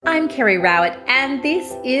I'm Kerry Rowett, and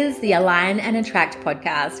this is the Align and Attract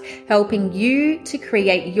podcast, helping you to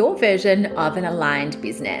create your version of an aligned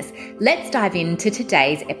business. Let's dive into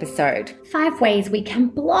today's episode. 5 ways we can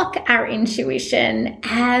block our intuition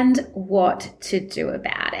and what to do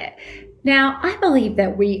about it. Now, I believe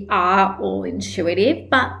that we are all intuitive,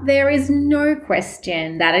 but there is no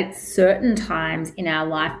question that at certain times in our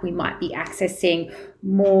life we might be accessing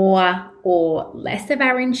more or less of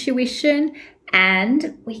our intuition,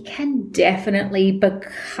 and we can definitely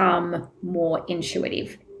become more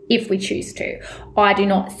intuitive if we choose to. I do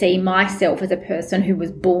not see myself as a person who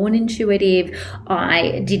was born intuitive.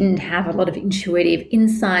 I didn't have a lot of intuitive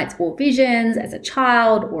insights or visions as a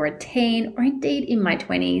child or a teen, or indeed in my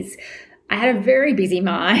 20s. I had a very busy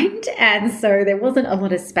mind, and so there wasn't a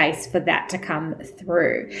lot of space for that to come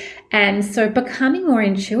through. And so becoming more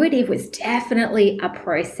intuitive was definitely a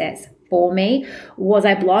process for me. Was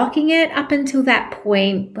I blocking it up until that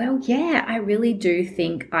point? Well, yeah, I really do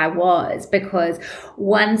think I was, because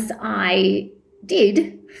once I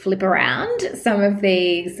did flip around some of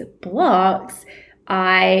these blocks,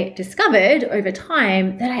 I discovered over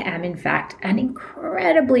time that I am in fact an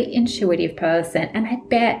incredibly intuitive person. And I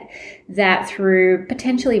bet that through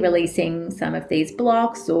potentially releasing some of these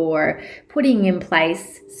blocks or putting in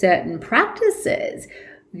place certain practices,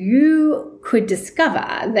 you could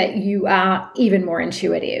discover that you are even more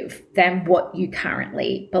intuitive than what you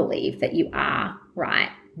currently believe that you are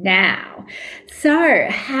right now. So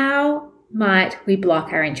how might we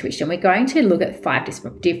block our intuition? We're going to look at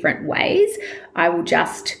 5 different ways. I will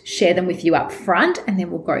just share them with you up front, and then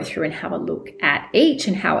we'll go through and have a look at each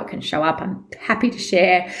and how it can show up. I'm happy to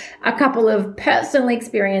share a couple of personal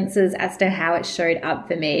experiences as to how it showed up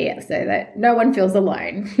for me so that no one feels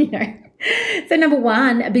alone, So number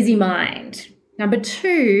 1, a busy mind. Number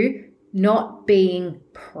 2, not being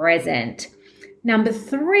present. Number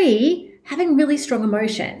 3, having really strong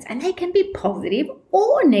emotions, and they can be positive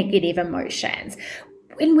or negative emotions.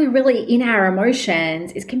 When we're really in our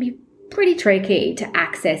emotions, it can be pretty tricky to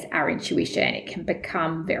access our intuition. It can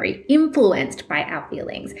become very influenced by our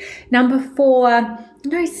feelings. Number 4,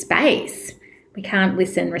 no space. We can't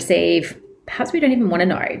listen, receive. Perhaps we don't even want to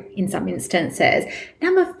know in some instances.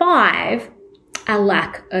 Number 5, a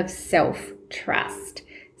lack of self-trust.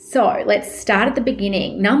 So let's start at the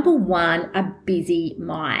beginning. Number 1, a busy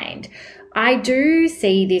mind. I do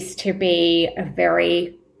see this to be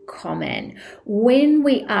very common. When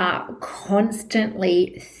we are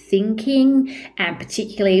constantly thinking, and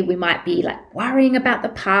particularly we might be worrying about the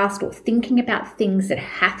past or thinking about things that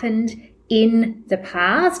happened in the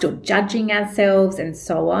past or judging ourselves and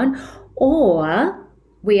so on, or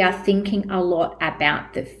we are thinking a lot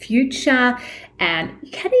about the future, and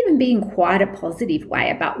it can even be in quite a positive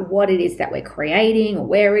way about what it is that we're creating or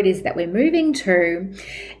where it is that we're moving to.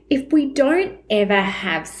 If we don't ever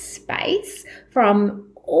have space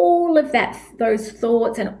from all of those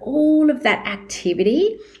thoughts and all of that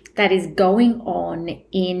activity that is going on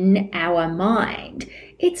in our mind,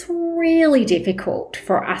 it's really difficult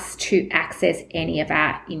for us to access any of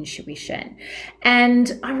our intuition.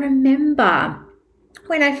 And I remember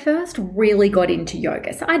when I first really got into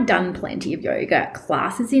yoga, so I'd done plenty of yoga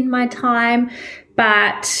classes in my time,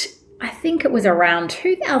 but I think it was around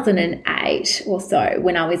 2008 or so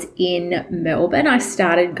when I was in Melbourne, I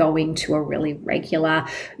started going to a really regular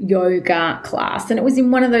yoga class. And it was in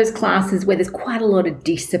one of those classes where there's quite a lot of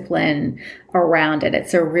discipline around it.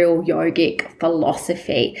 It's a real yogic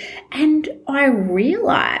philosophy. And I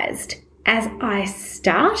realized as I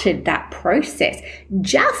started that process,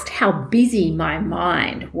 just how busy my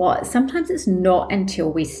mind was. Sometimes it's not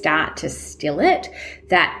until we start to still it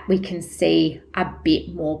that we can see a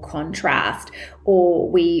bit more contrast,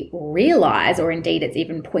 or we realize, or indeed it's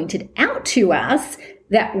even pointed out to us,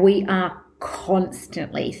 that we are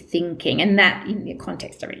constantly thinking. And that in the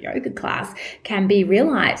context of a yoga class can be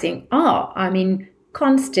realizing, I'm in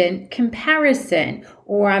constant comparison,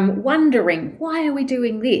 or I'm wondering, why are we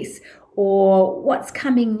doing this? Or what's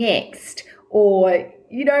coming next? Or,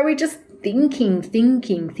 we're just thinking,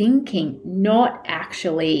 not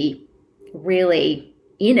actually really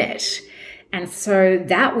in it. And so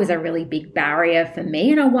that was a really big barrier for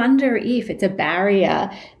me. And I wonder if it's a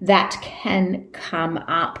barrier that can come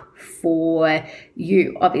up for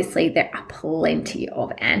you. Obviously, there are plenty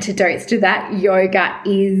of antidotes to that. Yoga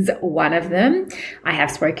is one of them. I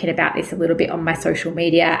have spoken about this a little bit on my social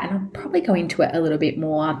media, and I'll probably go into it a little bit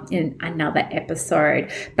more in another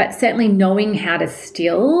episode. But certainly knowing how to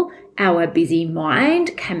still our busy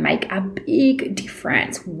mind can make a big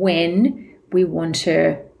difference when we want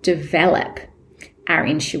to develop our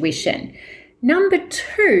intuition. Number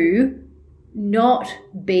 2, not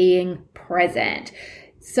being present.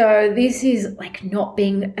 So this is like not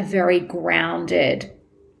being very grounded,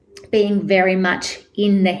 being very much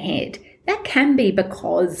in the head. That can be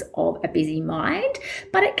because of a busy mind,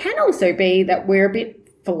 but it can also be that we're a bit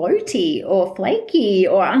floaty or flaky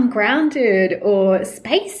or ungrounded or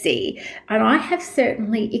spacey. And I have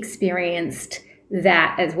certainly experienced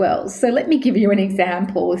that as well. So let me give you an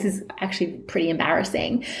example. This is actually pretty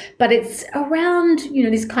embarrassing, but it's around,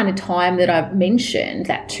 this kind of time that I've mentioned,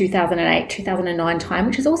 that 2008, 2009 time,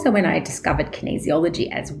 which is also when I discovered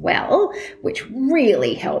kinesiology as well, which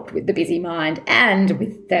really helped with the busy mind and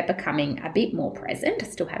with the becoming a bit more present. I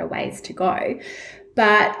still had a ways to go.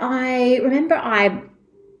 But I remember I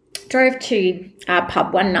drove to a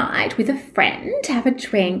pub one night with a friend to have a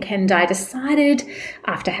drink, and I decided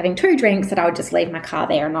after having 2 drinks that I would just leave my car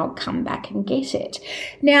there and I'll come back and get it.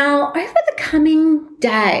 Now, over the coming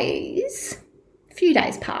days, a few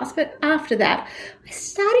days passed, but after that, I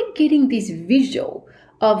started getting this visual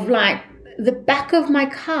of like the back of my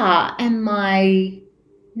car and my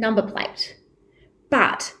number plate,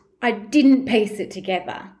 but I didn't piece it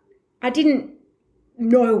together. I didn't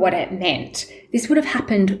know what it meant. This would have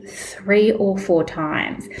happened 3 or 4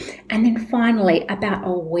 times. And then finally, about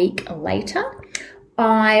a week later,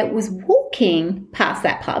 I was walking past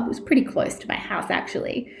that pub. It was pretty close to my house,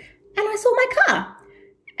 actually. And I saw my car.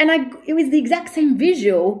 And it was the exact same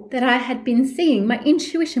visual that I had been seeing. My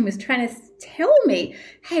intuition was trying to tell me,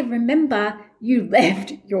 hey, remember, you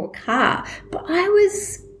left your car. But I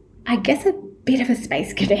was, I guess, a bit of a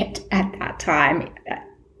space cadet at that time.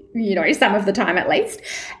 Some of the time at least.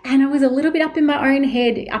 And I was a little bit up in my own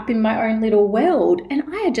head, up in my own little world, and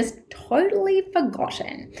I had just totally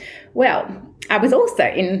forgotten. Well, I was also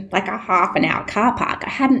in like a half an hour car park. I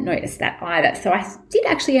hadn't noticed that either. So I did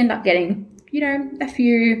actually end up getting, a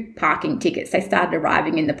few parking tickets. They started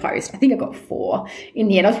arriving in the post. I think I got 4 in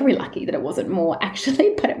the end. I was really lucky that it wasn't more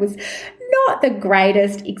actually, but it was not the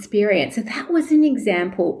greatest experience. So that was an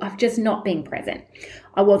example of just not being present.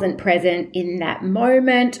 I wasn't present in that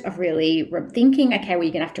moment of really thinking, okay, well,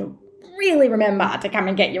 you're going to have to really remember to come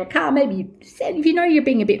and get your car. Maybe you said, if you're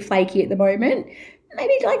being a bit flaky at the moment,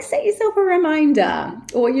 maybe like set yourself a reminder.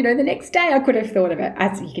 Or, the next day I could have thought of it.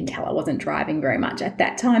 As you can tell, I wasn't driving very much at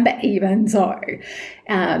that time, but even so,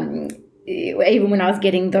 even when I was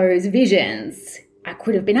getting those visions, I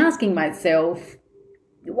could have been asking myself,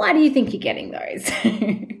 why do you think you're getting those?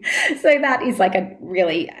 So that is like a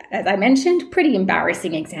really, as I mentioned, pretty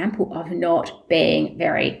embarrassing example of not being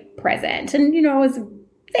very present. And, I was a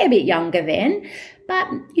fair bit younger then, but,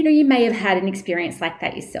 you may have had an experience like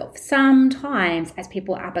that yourself. Sometimes as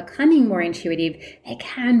people are becoming more intuitive, they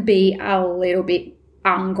can be a little bit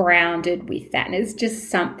ungrounded with that. And it's just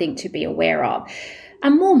something to be aware of. A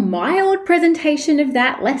more mild presentation of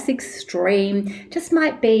that, less extreme, just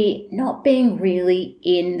might be not being really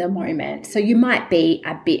in the moment. So you might be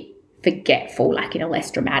a bit forgetful, like in a less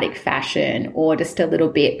dramatic fashion, or just a little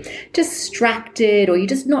bit distracted, or you're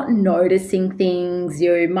just not noticing things.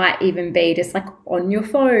 You might even be just like on your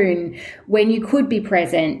phone when you could be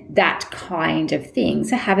present, that kind of thing.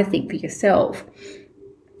 So have a think for yourself.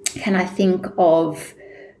 Can I think of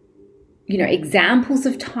examples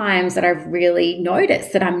of times that I've really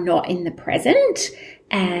noticed that I'm not in the present,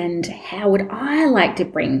 and how would I like to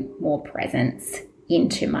bring more presence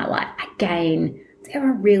into my life? Again, there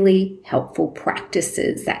are really helpful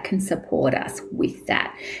practices that can support us with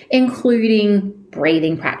that, including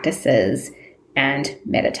breathing practices and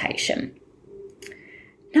meditation.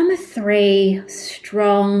 Number 3,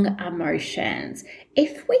 strong emotions.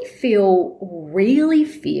 If we feel really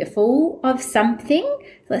fearful of something,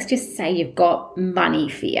 let's just say you've got money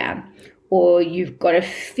fear, or you've got a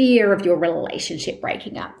fear of your relationship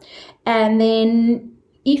breaking up, and then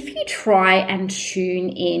if you try and tune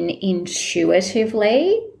in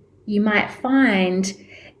intuitively, you might find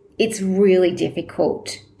it's really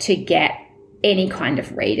difficult to get any kind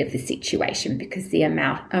of read of the situation because the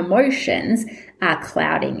emotions are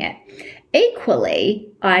clouding it.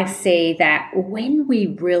 Equally, I see that when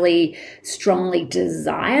we really strongly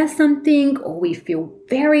desire something, or we feel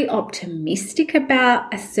very optimistic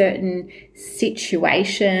about a certain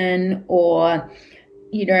situation or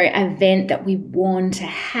event that we want to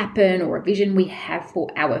happen, or a vision we have for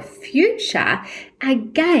our future,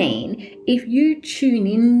 again, if you tune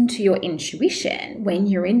into your intuition when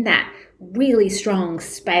you're in that really strong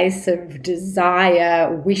space of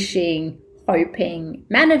desire, wishing, hoping,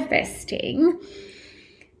 manifesting,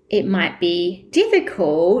 it might be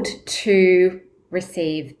difficult to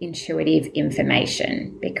receive intuitive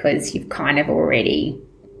information because you've kind of already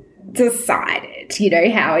decided.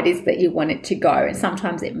 predict, how it is that you want it to go. And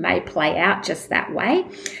sometimes it may play out just that way.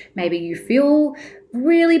 Maybe you feel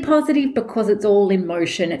really positive because it's all in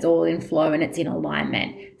motion, it's all in flow, and it's in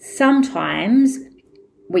alignment. Sometimes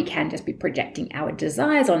we can just be projecting our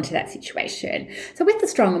desires onto that situation. So with the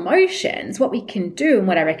strong emotions, what we can do and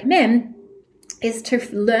what I recommend is to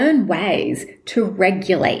learn ways to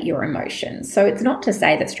regulate your emotions. So it's not to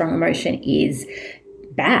say that strong emotion is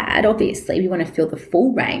bad. Obviously, we want to feel the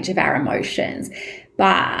full range of our emotions.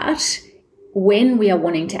 But when we are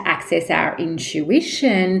wanting to access our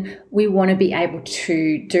intuition, we want to be able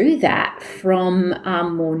to do that from a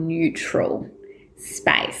more neutral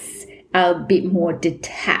space, a bit more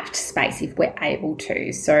detached space if we're able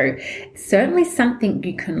to. So certainly something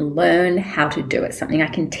you can learn how to do. It's something I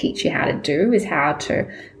can teach you how to do, is how to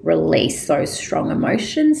release those strong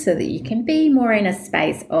emotions so that you can be more in a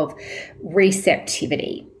space of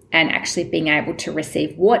receptivity and actually being able to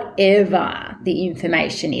receive whatever the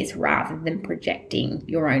information is rather than projecting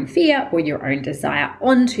your own fear or your own desire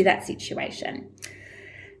onto that situation.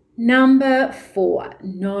 Number 4,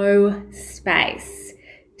 no space.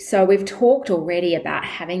 So we've talked already about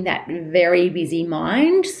having that very busy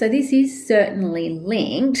mind. So this is certainly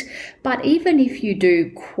linked, but even if you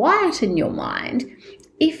do quieten your mind,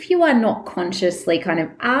 if you are not consciously kind of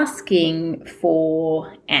asking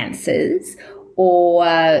for answers or,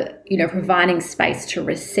 providing space to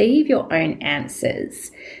receive your own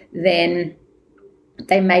answers, then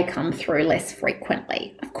they may come through less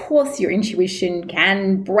frequently. Of course, your intuition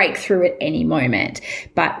can break through at any moment,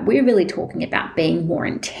 but we're really talking about being more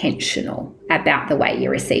intentional about the way you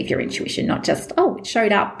receive your intuition, not just, oh, it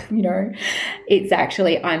showed up, It's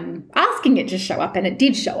actually, I'm asking it to show up, and it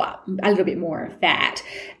did show up, a little bit more of that.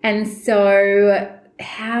 And so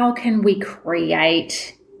how can we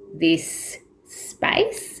create this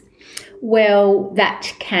space? Well,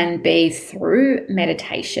 that can be through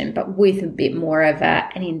meditation, but with a bit more of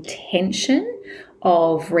an intention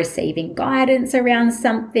of receiving guidance around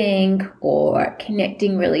something or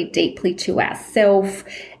connecting really deeply to ourselves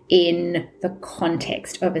in the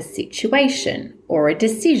context of a situation or a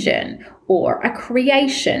decision or a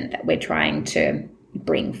creation that we're trying to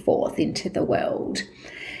bring forth into the world.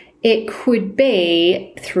 It could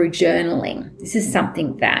be through journaling. This is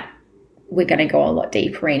something that we're going to go a lot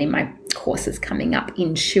deeper in my courses coming up,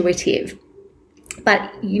 Intuitive.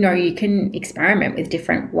 But, you can experiment with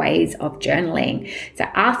different ways of journaling. So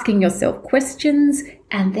asking yourself questions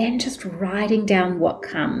and then just writing down what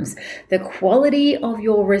comes. The quality of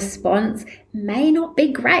your response may not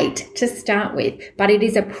be great to start with, but it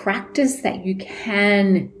is a practice that you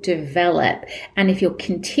can develop. And if you're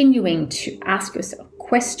continuing to ask yourself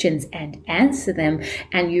questions and answer them,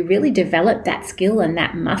 and you really develop that skill and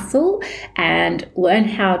that muscle and learn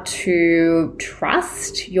how to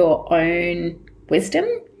trust your own wisdom,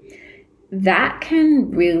 that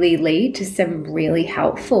can really lead to some really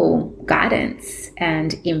helpful guidance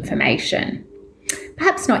and information.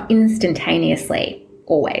 Perhaps not instantaneously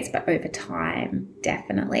always, but over time,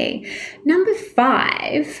 definitely. Number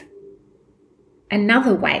 5,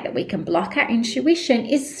 another way that we can block our intuition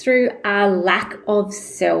is through a lack of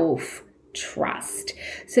self-trust.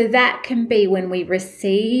 So that can be when we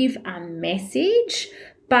receive a message,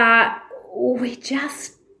 but we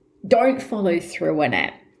just don't follow through on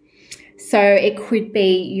it. So it could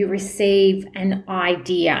be you receive an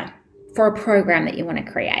idea for a program that you want to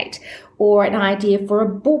create, or an idea for a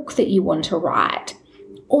book that you want to write,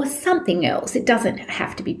 or something else. It doesn't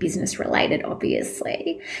have to be business related,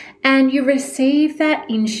 obviously. And you receive that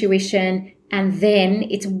intuition, and then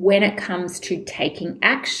it's when it comes to taking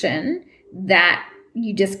action that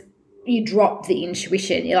you drop the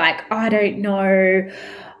intuition. You're like, I don't know.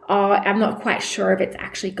 I'm not quite sure if it's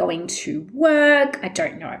actually going to work. I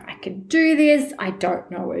don't know if I can do this. I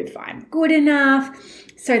don't know if I'm good enough.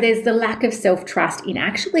 So there's the lack of self-trust in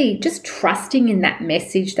actually just trusting in that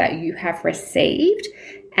message that you have received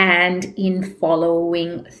and in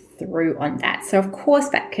following through on that. So of course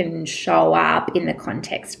that can show up in the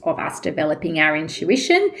context of us developing our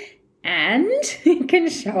intuition, and it can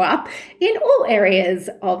show up in all areas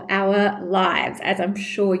of our lives, as I'm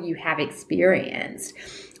sure you have experienced,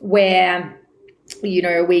 where,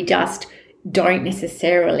 we just don't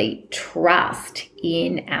necessarily trust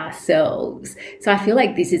in ourselves. So I feel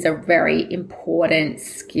like this is a very important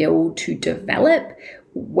skill to develop,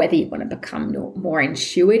 whether you want to become more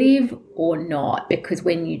intuitive or not, because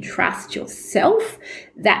when you trust yourself,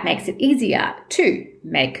 that makes it easier to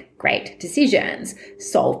make great decisions,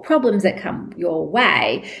 solve problems that come your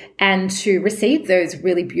way, and to receive those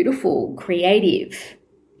really beautiful, creative,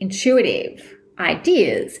 intuitive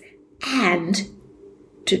ideas, and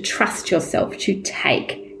to trust yourself, to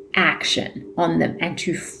take action on them and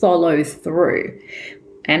to follow through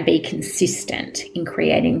and be consistent in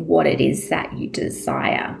creating what it is that you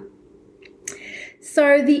desire.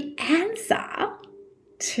 So the answer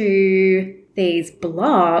to these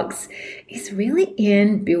blocks is really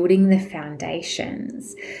in building the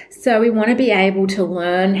foundations. So we want to be able to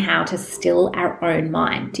learn how to still our own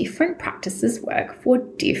mind. Different practices work for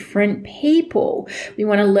different people. We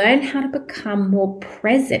want to learn how to become more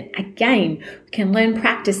present. Again, we can learn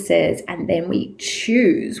practices and then we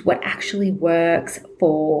choose what actually works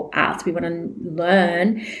for us. We want to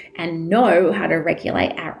learn and know how to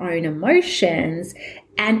regulate our own emotions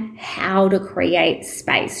and how to create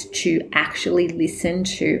space to actually listen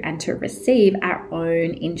to and to receive our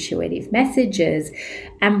own intuitive messages.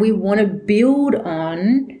 And we want to build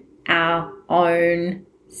on our own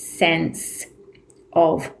sense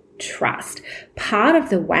of trust. Part of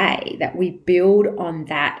the way that we build on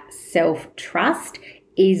that self-trust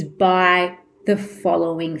is by the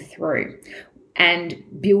following through and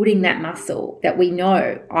building that muscle that we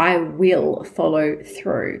know I will follow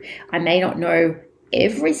through. I may not know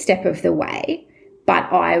every step of the way, but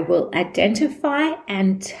I will identify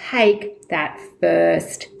and take that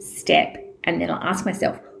first step. And then I'll ask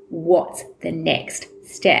myself, what's the next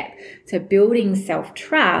step? So building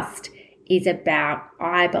self-trust is about,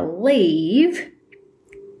 I believe,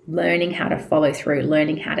 learning how to follow through,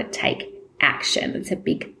 learning how to take action. It's a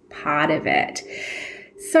big part of it.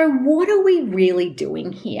 So what are we really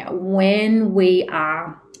doing here when we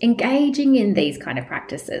are engaging in these kind of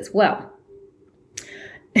practices? Well,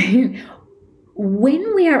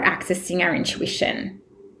 when we are accessing our intuition,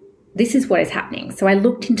 this is what is happening. So I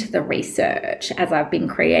looked into the research as I've been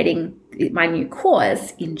creating my new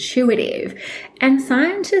course, Intuitive, and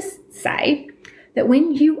scientists say that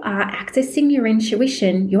when you are accessing your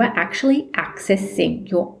intuition, you are actually accessing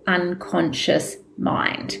your unconscious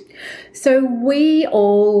mind. So we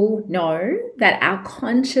all know that our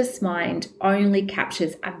conscious mind only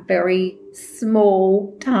captures a very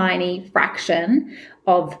small, tiny fraction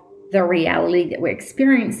of the reality that we're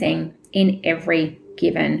experiencing in every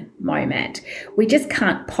given moment. We just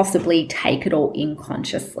can't possibly take it all in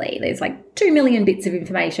consciously. There's like 2 million bits of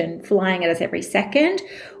information flying at us every second.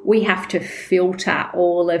 We have to filter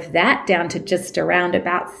all of that down to just around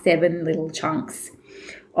about 7 little chunks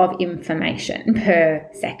of information per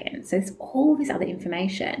second. So there's all this other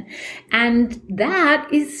information, and that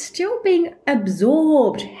is still being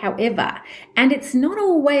absorbed, however, and it's not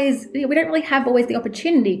always, we don't really have always the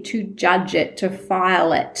opportunity to judge it, to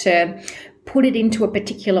file it, to put it into a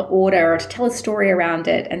particular order, or to tell a story around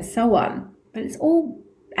it, and so on. But it's all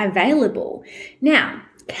available. Now,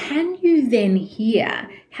 can you then hear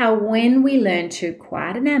how when we learn to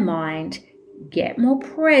quieten our mind, get more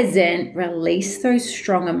present, release those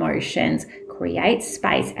strong emotions, create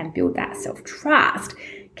space and build that self-trust,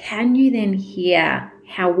 can you then hear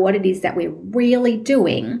how what it is that we're really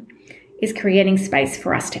doing is creating space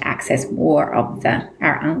for us to access more of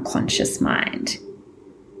our unconscious mind?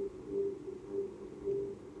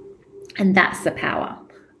 And that's the power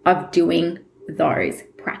of doing those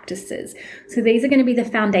practices. So these are going to be the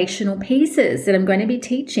foundational pieces that I'm going to be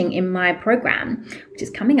teaching in my program, which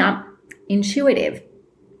is coming up, Intuitive.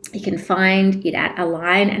 You can find it at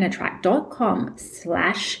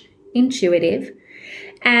alignandattract.com/intuitive.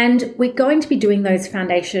 And we're going to be doing those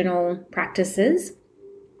foundational practices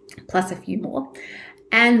plus a few more.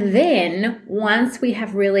 And then once we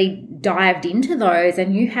have really dived into those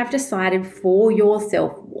and you have decided for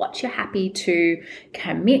yourself what you're happy to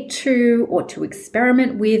commit to or to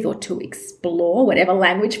experiment with or to explore, whatever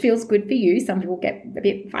language feels good for you. Some people get a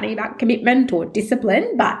bit funny about commitment or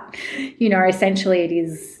discipline, but essentially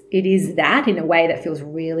it is that in a way that feels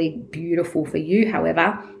really beautiful for you,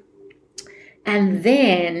 however. And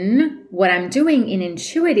then what I'm doing in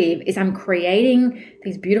Intuitive is I'm creating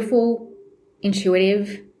these beautiful,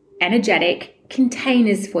 intuitive, energetic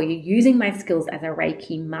containers for you, using my skills as a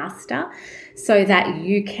Reiki master so that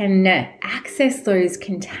you can access those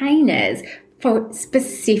containers for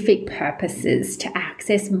specific purposes to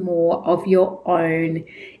access more of your own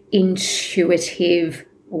intuitive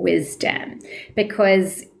wisdom.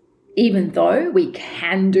 Because even though we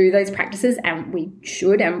can do those practices and we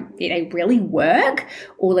should, and they really work,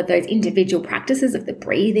 all of those individual practices of the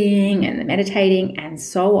breathing and the meditating and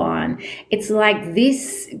so on, it's like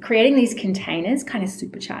this, creating these containers kind of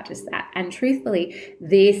supercharges that. And truthfully,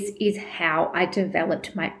 this is how I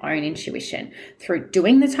developed my own intuition, through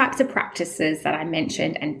doing the types of practices that I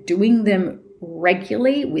mentioned and doing them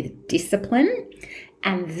regularly with discipline,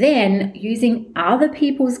 and then using other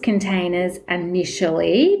people's containers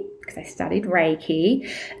initially, because I studied Reiki.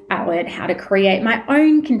 I learned how to create my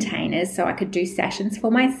own containers so I could do sessions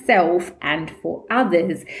for myself and for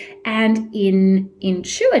others. And in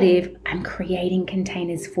Intuitive, I'm creating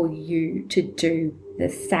containers for you to do the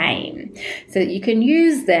same so that you can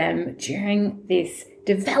use them during this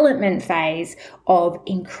development phase of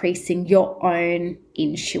increasing your own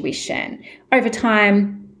intuition. Over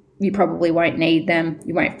time, you probably won't need them.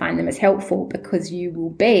 You won't find them as helpful because you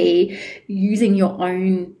will be using your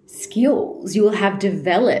own skills. You will have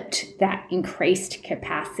developed that increased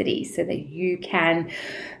capacity so that you can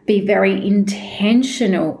be very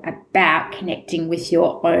intentional about connecting with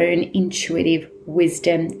your own intuitive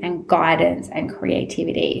wisdom and guidance and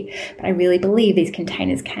creativity. But I really believe these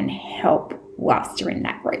containers can help whilst you're in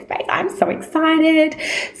that growth phase. I'm so excited.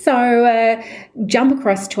 So jump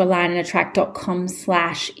across to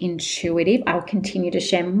alignandattract.com/intuitive. I'll continue to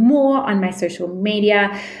share more on my social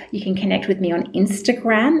media. You can connect with me on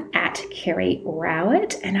Instagram at Kerry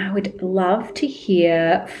Rowett, and I would love to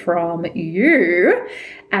hear from you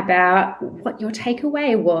about what your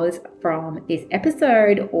takeaway was from this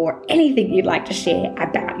episode or anything you'd like to share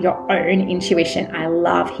about your own intuition. I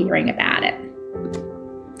love hearing about it.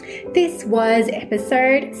 This was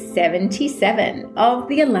episode 77 of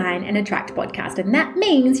the Align and Attract podcast, and that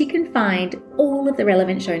means you can find all of the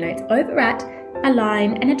relevant show notes over at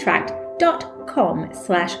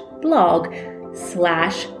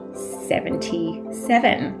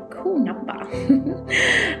alignandattract.com/blog/77. Cool number.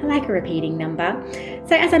 I like a repeating number.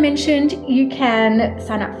 So as I mentioned, you can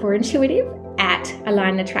sign up for Intuitive at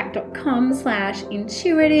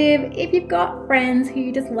alignandattract.com/intuitive. If you've got friends who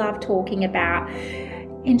you just love talking about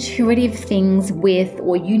intuitive things with,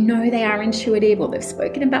 or you know they are intuitive, or they've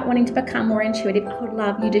spoken about wanting to become more intuitive, I would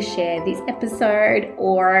love you to share this episode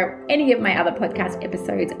or any of my other podcast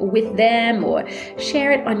episodes with them, or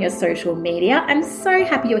share it on your social media. I'm so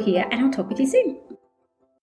happy you're here, and I'll talk with you soon.